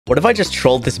What if I just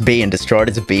trolled this bee and destroyed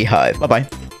its beehive? Bye-bye.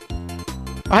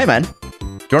 Hi, man. Do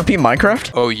you want to be in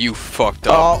Minecraft? Oh, you fucked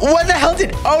up. Oh, what the hell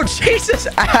did... Oh, Jesus.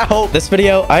 Ow. This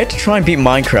video, I had to try and beat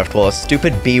Minecraft while a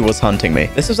stupid bee was hunting me.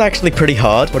 This was actually pretty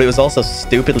hard, but it was also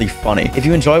stupidly funny. If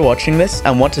you enjoy watching this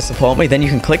and want to support me, then you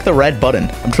can click the red button.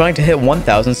 I'm trying to hit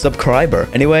 1,000 subscriber.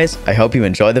 Anyways, I hope you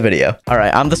enjoy the video. All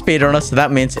right, I'm the speedrunner, so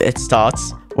that means it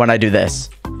starts when I do this.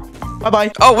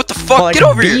 Bye-bye. Oh, what the fuck? Like Get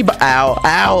over here. Ow,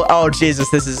 ow. Oh, Jesus,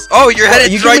 this is... Oh, you're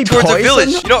headed right towards poison? a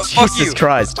village. You know what? Fuck you. Jesus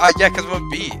Christ. Yeah, because I'm a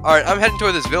bee. All right, I'm heading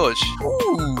toward this village.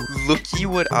 Ooh, looky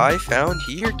what I found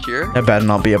here, Kier. I better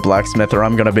not be a blacksmith or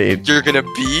I'm gonna be... You're gonna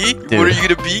be? Dude. What are you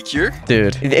gonna be, Kier?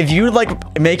 Dude, if you,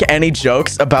 like, make any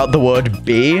jokes about the word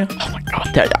bee... Oh, my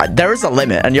God. There is a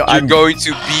limit, and You're going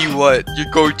to be what?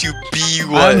 You're going to be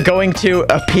what? I'm going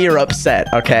to appear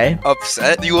upset, okay?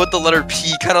 Upset? You know what the letter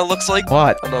P kind of looks like?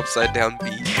 What? An upside down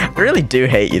bee. I really do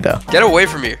hate you, though. Get away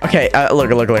from here. Okay, look.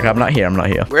 I'm not here. I'm not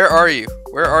here. Where are you?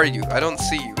 Where are you? I don't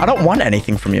see you. I don't want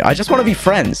anything from you. I just want to be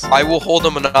friends. I will hold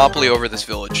a monopoly over this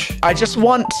village. I just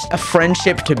want a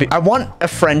friendship to be... I want a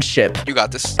friendship. You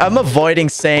got this. I'm avoiding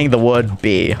saying the word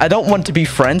bee. I don't want to be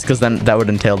friends because then that would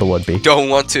entail the word bee. Don't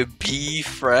want to be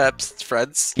friends?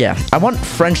 Yeah, I want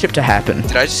friendship to happen.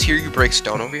 Did I just hear you break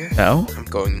stone over here? No? I'm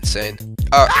going insane.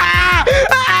 Bye-bye.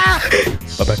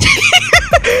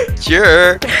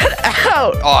 Cure.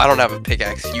 Ow! Oh, I don't have a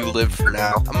pickaxe. You live for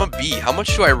now. I'm a bee. How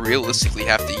much do I realistically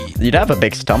have to eat? You'd have a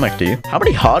big stomach, do you? How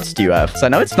many hearts do you have? So I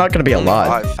know it's not going to be a Only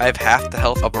lot. 5. I have half the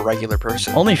health of a regular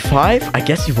person. Only 5? I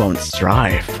guess you won't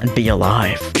strive and be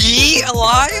alive. Be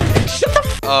alive? Shut the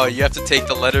f... Oh, you have to take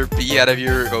the letter B out of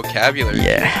your vocabulary.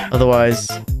 Yeah. Otherwise,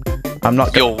 I'm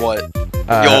not You'll what?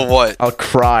 You'll what? I'll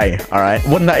cry, alright?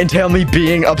 Wouldn't that entail me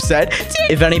being upset?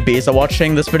 If any bees are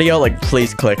watching this video, like,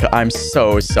 please click. I'm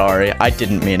so sorry. I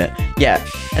didn't mean it. Yeah.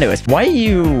 Anyways, why do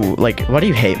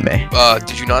you hate me?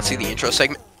 Did you not see the intro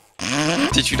segment?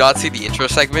 Did you not see the intro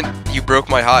segment? You broke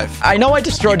my hive. I know I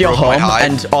destroyed your home,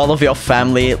 and all of your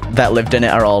family that lived in it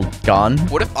are all gone.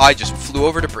 What if I just flew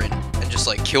over to Britain and just,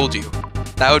 like, killed you?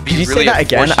 That would be Did you really say that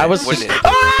again? I was just...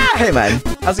 Ah! Hey, man.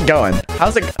 How's it going?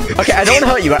 How's it... Okay, I don't want to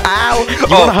hurt you. Ow! You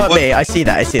want to hurt me. I see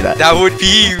that. I see that. That would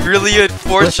be really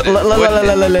unfortunate.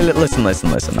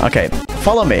 Listen. Okay,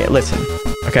 follow me. Listen.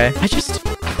 Okay? I just...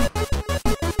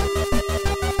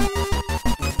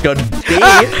 Good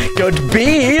bee. Good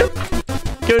bee.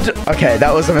 Good. Okay,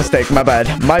 that was a mistake. My bad.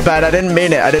 I didn't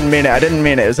mean it.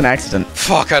 It was an accident.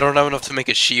 Fuck, I don't have enough to make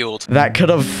a shield. That could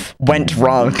have went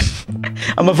wrong.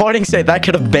 I'm avoiding saying that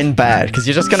could have been bad because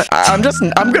you're just gonna... I'm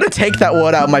gonna take that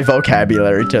word out of my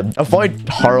vocabulary to avoid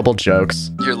horrible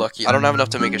jokes. You're lucky. I don't have enough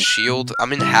to make a shield.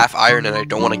 I'm in half iron and I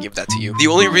don't want to give that to you. The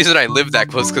only reason I lived that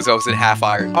close because I was in half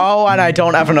iron. Oh, and I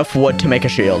don't have enough wood to make a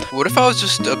shield. What if I was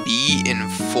just a bee in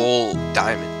full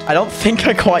diamond? I don't think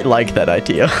I quite like that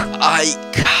idea. I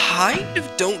kind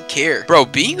of don't care. Bro,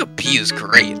 being a bee is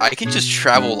great. I can just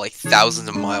travel like thousands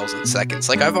of miles in seconds.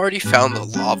 Like, I've already found the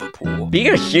lava pool. Being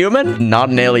a human? Not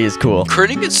nearly as cool.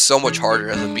 Critting is so much harder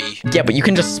as a bee. Yeah, but you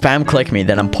can just spam click me,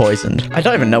 then I'm poisoned. I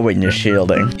don't even know when you're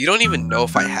shielding. You don't even know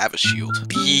if I have a shield.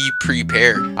 Be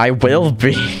prepared. I will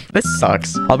be. This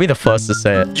sucks. I'll be the first to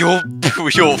say it. You'll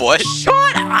what?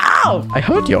 Shut up! I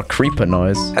heard your creeper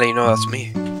noise. How do you know that's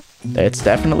me? It's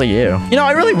definitely you. You know,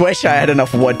 I really wish I had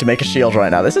enough wood to make a shield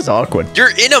right now. This is awkward. You're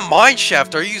in a mine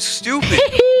shaft. Are you stupid?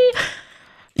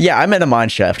 Yeah, I'm in a mine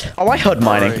shaft. Oh, I heard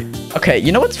mining. Right. Okay,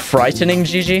 you know what's frightening,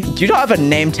 Gigi? You don't have a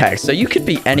name tag, so you could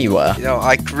be anywhere. You know,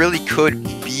 I really could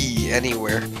be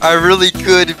anywhere. I really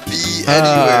could be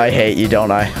anywhere. I hate you,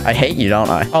 don't I? I hate you, don't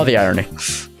I? Oh, the irony.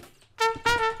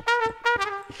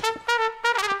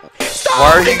 Stop!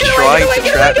 Why are you trying to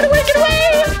trap me? Get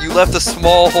away! You left a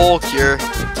small hole here.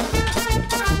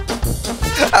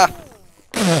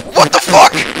 What the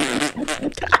fuck?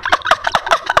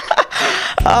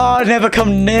 Oh, never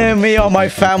come near me or my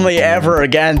family ever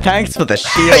again. Thanks for the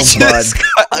shield, bud.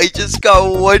 I just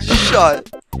got one shot.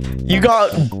 You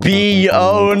got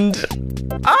bee-owned.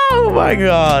 Oh my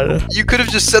god. You could have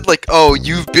just said like, oh,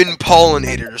 you've been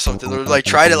pollinated or something. Or like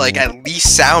try to like at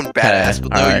least sound badass.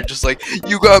 But no, you're just like,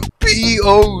 you got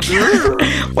bee-owned.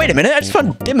 Wait a minute, I just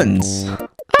found diamonds.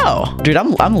 Oh, dude,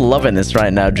 I'm loving this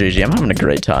right now, Gigi. I'm having a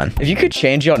great time. If you could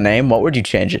change your name, what would you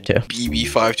change it to?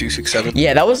 BB5267.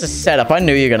 Yeah, that was a setup. I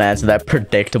knew you were gonna answer that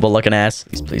predictable looking ass.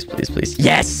 Please.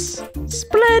 Yes!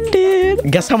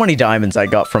 Splendid! Guess how many diamonds I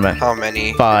got from it? How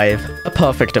many? 5. A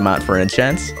perfect amount for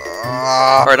enchants.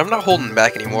 Alright, I'm not holding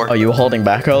back anymore. Oh, you were holding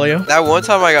back earlier? That one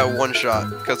time I got one shot,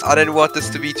 because I didn't want this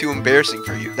to be too embarrassing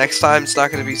for you. Next time, it's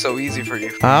not going to be so easy for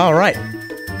you. Alright.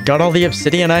 got all the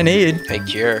obsidian I need. Take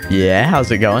care. Yeah,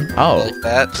 how's it going? Oh, Like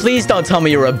that. please don't tell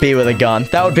me you're a bee with a gun.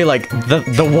 That would be like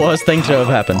the worst thing to have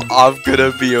happened. I'm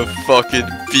gonna be a fucking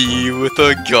bee with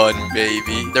a gun,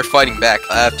 baby. They're fighting back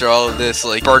after all of this,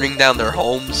 like burning down their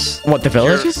homes. What, the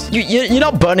villages? You're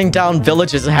not burning down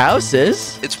villages'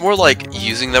 houses. It's more like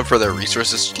using them for their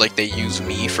resources, like they use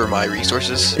me for my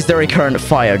resources. Is there a current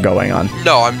fire going on?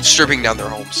 No, I'm stripping down their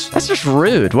homes. That's just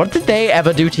rude. What did they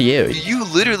ever do to you? You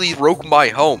literally broke my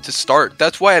home to start.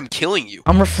 That's why I'm killing you.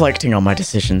 I'm reflecting on my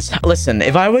decisions. Listen,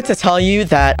 if I were to tell you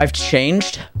that I've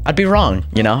changed, I'd be wrong.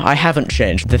 You know, I haven't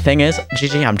changed. The thing is,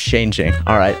 Gigi, I'm changing.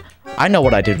 All right. I know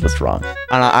what I did was wrong.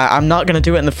 And I'm not going to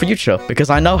do it in the future because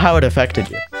I know how it affected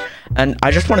you. And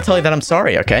I just want to tell you that I'm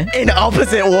sorry, okay? In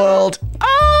opposite world.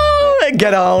 Oh,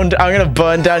 get owned. I'm going to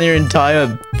burn down your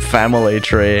entire family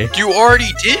tree. You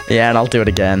already did? Yeah, and I'll do it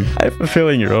again. I have a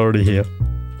feeling you're already here.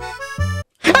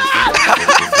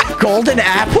 Golden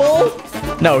apple?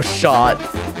 No shot.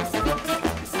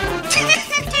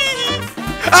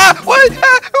 Ah, what?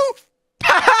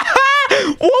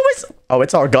 What was... Oh,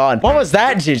 it's all gone. What was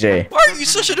that, GG? Why are you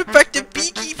such an effective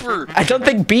beekeeper? I don't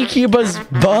think beekeepers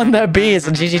burn their bees.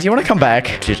 And GG, do you want to come back?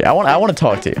 GG, I want to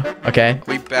talk to you, okay?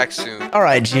 We'll be back soon. All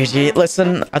right, GG,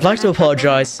 listen, I'd like to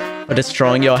apologize for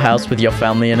destroying your house with your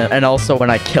family in it. And also when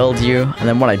I killed you and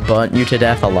then when I burnt you to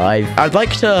death alive. I'd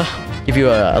like to give you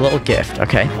a little gift,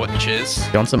 okay? What chiz?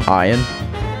 You want some iron?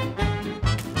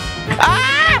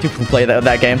 Ah! You can play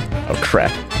that game? Oh,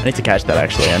 crap. I need to catch that,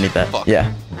 actually. I need that. Fuck.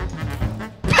 Yeah.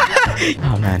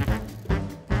 Oh, man.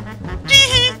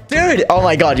 Dude! Oh,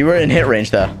 my God. You were in hit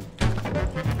range, though.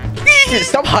 Dude,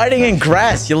 stop hiding in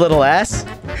grass, you little ass.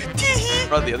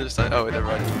 On the other side. Oh, wait, never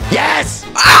mind. Yes!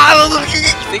 Ah, look, you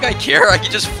think I care? I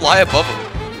can just fly above him.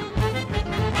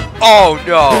 Oh,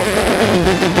 no.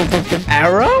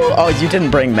 Arrow? Oh, you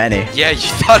didn't bring many. Yeah, you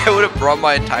thought I would have brought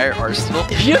my entire arsenal?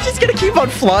 You're just gonna keep on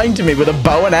flying to me with a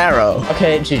bow and arrow.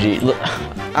 Okay, GG. Look,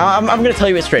 I'm gonna tell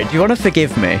you it straight. Do you want to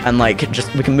forgive me? And, like,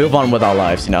 just, we can move on with our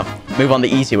lives, you know? Move on the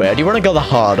easy way. Or do you want to go the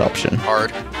hard option?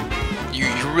 Hard. You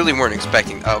really weren't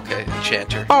expecting... Okay,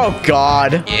 enchanter. Oh,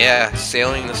 God. Yeah,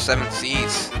 sailing the 7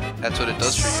 seas. That's what it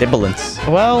does for you. Sibilance.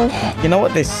 Well, you know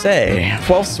what they say.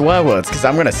 12 swear words, because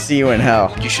I'm gonna see you in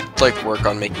hell. You should, like, work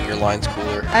on making your lines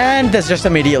cooler. And there's just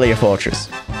immediately a fortress.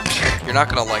 You're not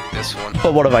gonna like this one.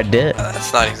 But what if I did?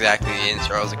 That's not exactly the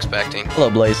answer I was expecting. Hello,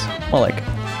 Blaze. More like,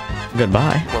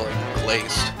 goodbye. More like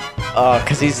glazed. Oh,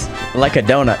 because he's like a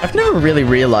donut. I've never really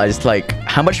realized, like,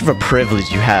 how much of a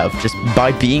privilege you have just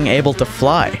by being able to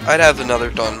fly. I'd have another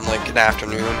done, like, an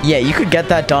afternoon. Yeah, you could get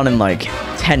that done in, like,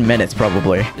 10 minutes,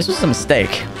 probably. This was a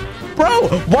mistake. Bro,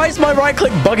 why is my right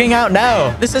click bugging out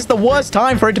now? This is the worst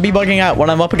time for it to be bugging out when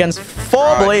I'm up against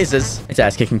 4 blazes. It's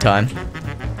ass-kicking time.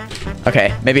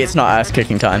 Okay, maybe it's not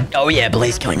ass-kicking time. Oh, yeah,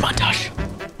 blaze killing montage.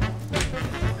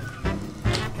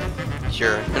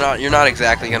 Sure. You're not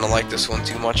exactly gonna like this one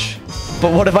too much.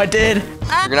 But what if I did?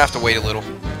 You're gonna have to wait a little.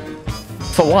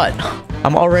 For what?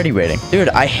 I'm already waiting. Dude,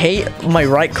 I hate my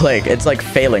right click. It's like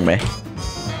failing me.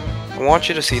 I want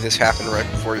you to see this happen right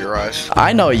before your eyes.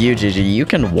 I know you, Gigi. You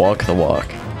can walk the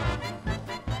walk.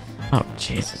 Oh,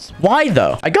 Jesus. Why,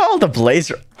 though? I got all the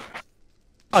blaze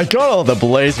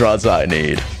rods I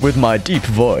need with my deep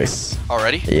voice.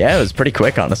 Already? Yeah, it was pretty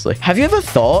quick, honestly. Have you ever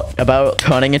thought about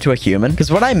turning into a human? Because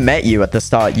when I met you at the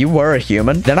start, you were a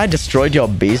human. Then I destroyed your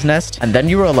bee's nest, and then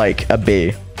you were like a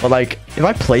bee. But like, if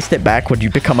I placed it back, would you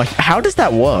become a... How does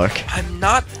that work? I'm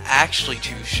not actually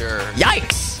too sure.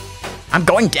 Yikes! I'm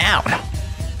going down.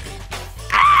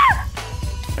 Ah!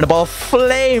 And a ball of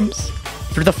flames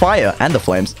through the fire and the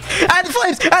flames. And the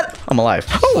flames! And... I'm alive.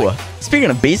 Oh, speaking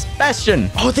of bees, Bastion.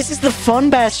 Oh, this is the fun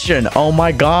Bastion. Oh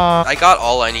my God. I got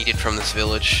all I needed from this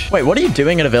village. Wait, what are you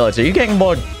doing in a village? Are you getting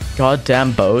more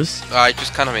goddamn bows? I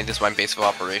just kind of made this my base of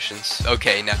operations.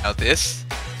 Okay, now this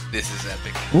is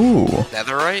epic. Ooh.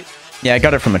 Netherite? Yeah, I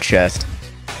got it from a chest.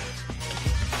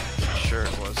 Sure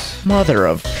it was. Mother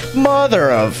of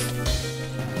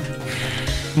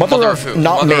who?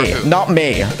 Not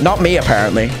me,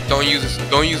 apparently. Don't use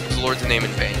the Lord's name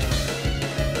in vain.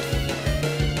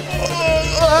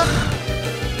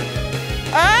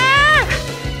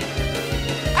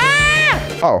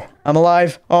 Oh, I'm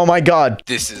alive. Oh my God.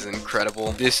 This is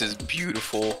incredible. This is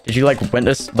beautiful. Did you like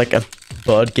witness like a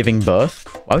bird giving birth?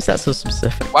 Why was that so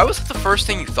specific? Why was it the first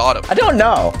thing you thought of? I don't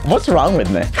know. What's wrong with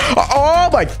me? Oh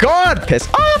my God. Piss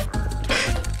off.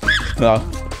 No,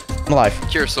 I'm alive.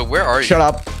 Here, so where are you? Shut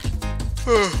up.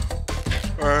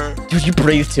 Dude, you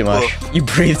breathe too much. You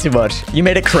breathe too much. You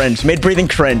made it cringe. You made breathing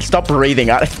cringe. Stop breathing.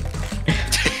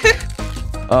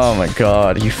 Oh my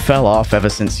God. You fell off ever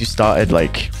since you started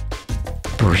like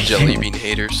breathing. Jelly bean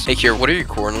haters. Hey, Kier, what are your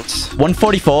coordinates?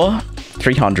 144,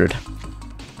 300.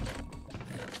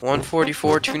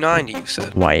 144, 290, you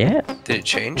said. Why, yeah? Did it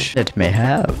change? It may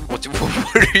have. What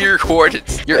are your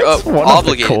coordinates? You're It's one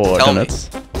obligated of the to tell me. coordinates.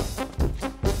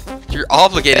 You're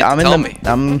obligated to tell me.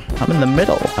 I'm in the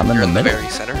middle. I'm in You're the in the middle.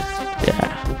 very center.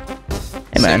 Yeah.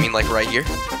 Hey, So man. you mean like right here?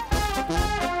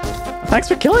 Thanks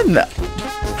for killing that.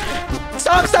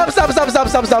 Stop, stop, stop, stop, stop,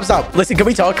 stop, stop, stop. Listen, can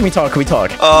we talk? Can we talk? Can we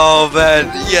talk? Oh man,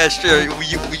 yeah, sure.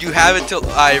 You have until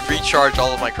I recharge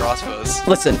all of my crossbows.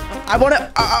 Listen, I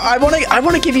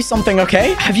wanna give you something,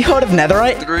 okay? Have you heard of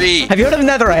netherite? 3. Have you heard of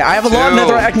netherite? I have a lot of 2.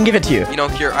 netherite. I can give it to you. You know,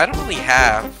 Kier, I don't really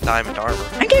have diamond armor.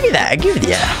 I gave you that. I give it to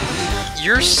you.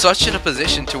 You're such in a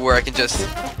position to where I can just.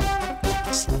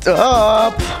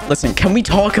 Stop. Listen, can we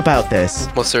talk about this?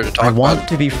 What's there to talk I about? want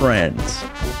to be friends.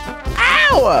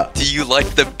 Ow! Do you like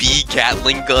the B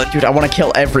Gatling gun? Dude, I want to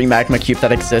kill every magma cube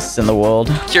that exists in the world.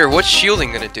 Kier, what's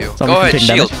shielding gonna do? Zombie Go can ahead, take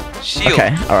shield. damage. Shield.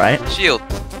 Okay, alright. Shield.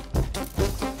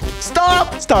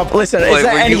 Stop! Stop, listen, is Wait,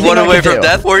 there were you anything one I away can from do?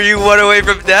 death? Were you one away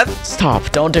from death? Stop,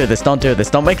 don't do this, don't do this.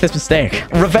 Don't make this mistake.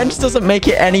 Revenge doesn't make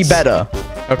it any better,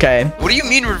 okay? What do you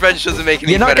mean revenge doesn't make it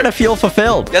any You're not better? gonna feel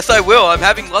fulfilled. Yes, I will. I'm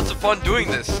having lots of fun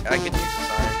doing this. I can use this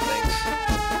iron, thanks.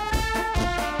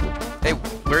 Hey,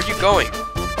 where are you going?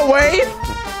 Wait!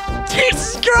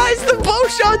 Jesus Christ, the bow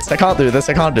shots! I can't do this,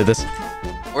 I can't do this.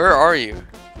 Where are you?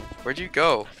 Where'd you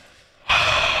go?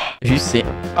 If you see...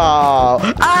 Oh.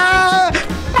 Ah!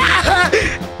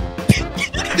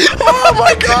 Oh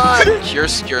my god!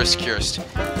 Cursed.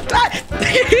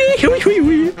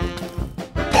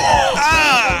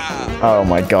 Ah! Oh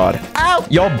my god. Ow!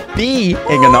 You're being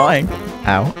annoying.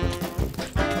 Ow.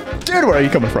 Dude, where are you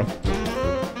coming from?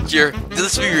 Here,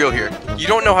 let's be real here. You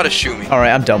don't know how to shoot me.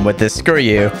 Alright, I'm done with this. Screw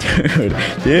you.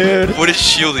 Dude. What is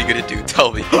shielding gonna do?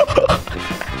 Tell me.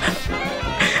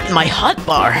 My hot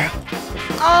bar.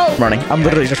 Oh! I'm running. I'm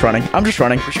literally just running. I'm just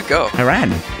running. Where'd you go? I ran.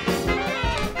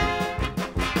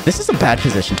 This is a bad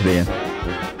position to be in.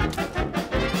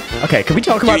 Okay, can we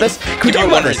talk about this? Can we talk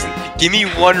about this? Give me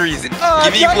one reason.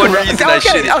 Give me okay, one reason I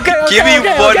shouldn't. Okay, Give me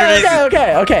one reason.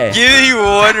 Okay. Give me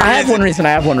one reason. I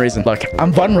have one reason. Look,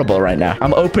 I'm vulnerable right now.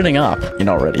 I'm opening up. You're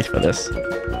not ready for this.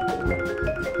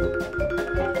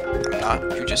 I'm not.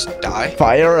 You just die.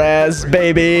 Fire ass,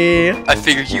 baby. I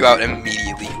figured you out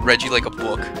immediately. Read you like a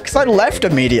book. Because I left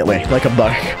immediately, like a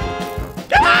buck.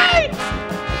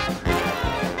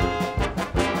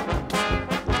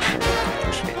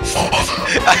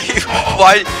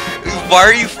 Why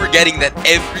are you forgetting that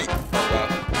every...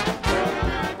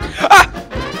 Ah!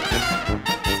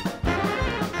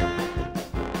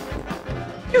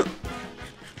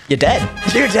 You're dead.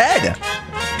 You're dead.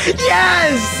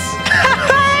 Yes!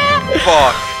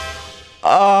 Fuck.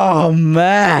 Oh,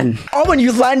 man. Oh, and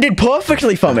you landed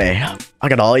perfectly for me. I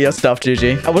got all your stuff,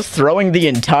 GG. I was throwing the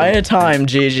entire time,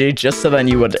 GG, just so then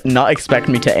you would not expect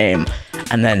me to aim.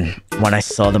 And then, when I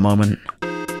saw the moment,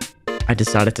 I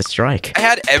decided to strike. I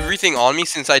had everything on me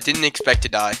since I didn't expect to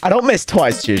die. I don't miss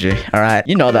twice, GG. All right,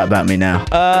 you know that about me now.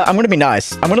 I'm gonna be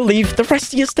nice. I'm gonna leave the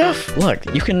rest of your stuff. Look,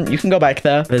 you can go back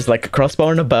there. There's like a crossbow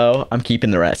and a bow. I'm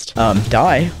keeping the rest.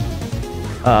 Die.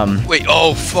 Wait,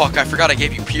 oh fuck, I forgot I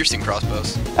gave you piercing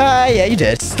crossbows. Yeah, you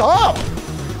did. Stop!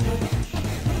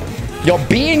 You're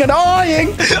being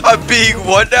annoying! I'm being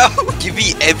what now? Give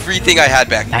me everything I had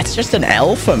back. That's just an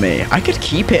L for me. I could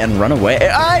keep it and run away.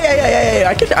 Yeah.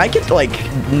 I could like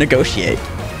negotiate.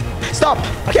 Stop!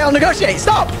 Okay, I'll negotiate.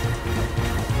 Stop!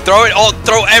 Throw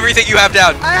everything you have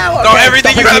down. Ow, Throw okay,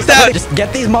 everything stop you it, have stop down. it. Just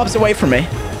get these mobs away from me.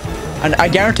 And I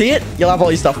guarantee it, you'll have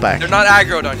all your stuff back. They're not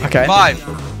aggroed on you. Okay. 5,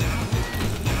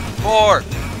 4,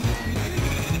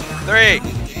 3.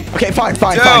 Okay, fine. Two.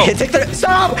 Okay, take the...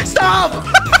 Stop!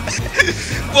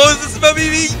 What was this about me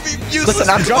being useless? Listen,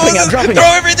 I'm dropping it. Throw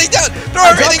everything down. Throw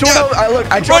everything down.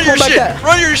 I dropped Run your one back shit. there.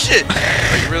 Run your shit.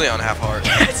 Are you really on half heart?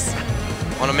 Yes. I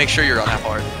want to make sure you're on half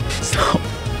heart. Stop.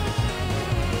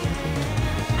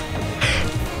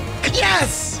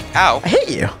 Yes! Ow. I hit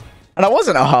you. And I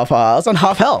wasn't on half health. I was on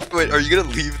half health. Wait, are you gonna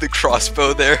leave the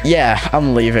crossbow there? Yeah,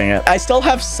 I'm leaving it. I still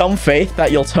have some faith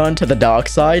that you'll turn to the dark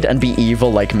side and be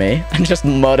evil like me and just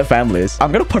murder families.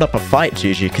 I'm gonna put up a fight,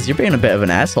 Gigi, because you're being a bit of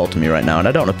an asshole to me right now, and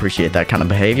I don't appreciate that kind of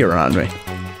behavior around me.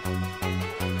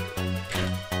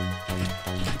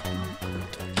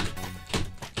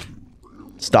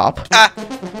 Stop. Ah!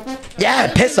 Yeah,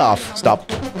 piss off.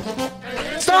 Stop.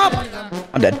 Stop!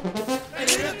 I'm dead.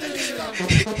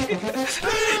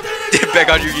 Back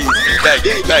on your knees. Back.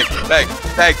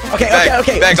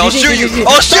 Okay. Back. I'll shoot you. Gigi.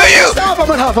 I'll shoot you. Stop!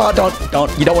 I'm on half heart. Don't.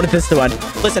 You don't want this to end.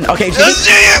 Listen. Okay. Gigi. I'll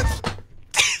shoot you.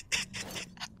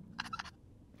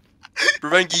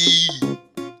 Revenge.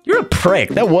 You're a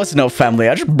prick. There was no family.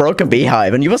 I just broke a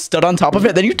beehive and you just stood on top of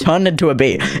it, then you turned into a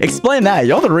bee. Explain that.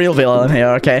 You're the real villain here,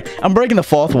 okay? I'm breaking the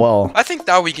fourth wall. I think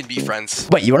now we can be friends.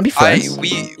 Wait, you want to be friends?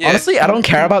 Yeah. Honestly, I don't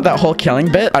care about that whole killing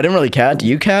bit. I didn't really care. Do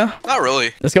you care? Not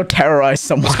really. Let's go terrorize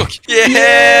someone. Let's go.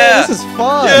 Yeah! This is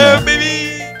fun. Yeah, baby!